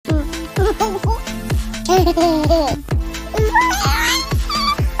Hey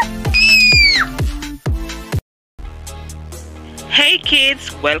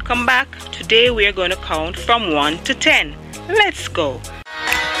kids, welcome back. Today we are going to count from 1 to 10. Let's go.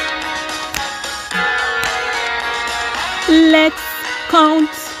 Let's count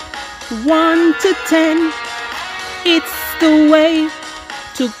 1 to 10. It's the way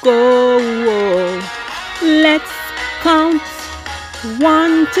to go. Let's count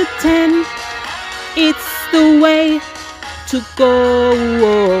 1 to 10. It's the way to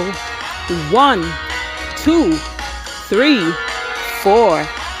go. 1, 2, 3, 4,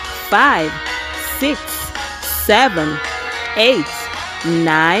 5, 6, 7, 8,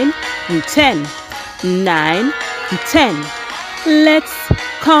 9, 10. 9, 10. Let's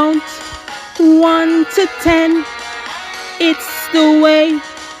count 1 to 10. It's the way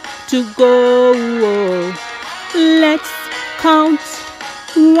to go. Let's count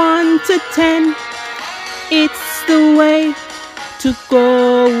 1 to 10. It's the way to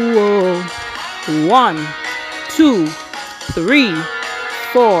go. 1, 2, 3,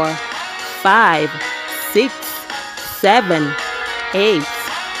 4, 5, 6, 7, 8,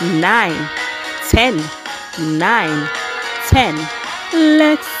 9, 10. 9, 10.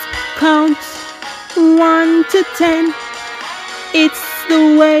 Let's count 1 to 10. It's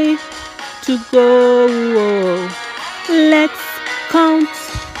the way to go. Let's count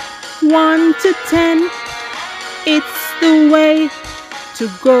 1 to 10. It's the way to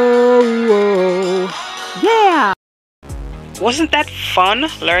go. Yeah! Wasn't that fun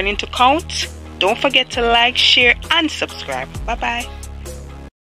learning to count? Don't forget to like, share, and subscribe. Bye-bye.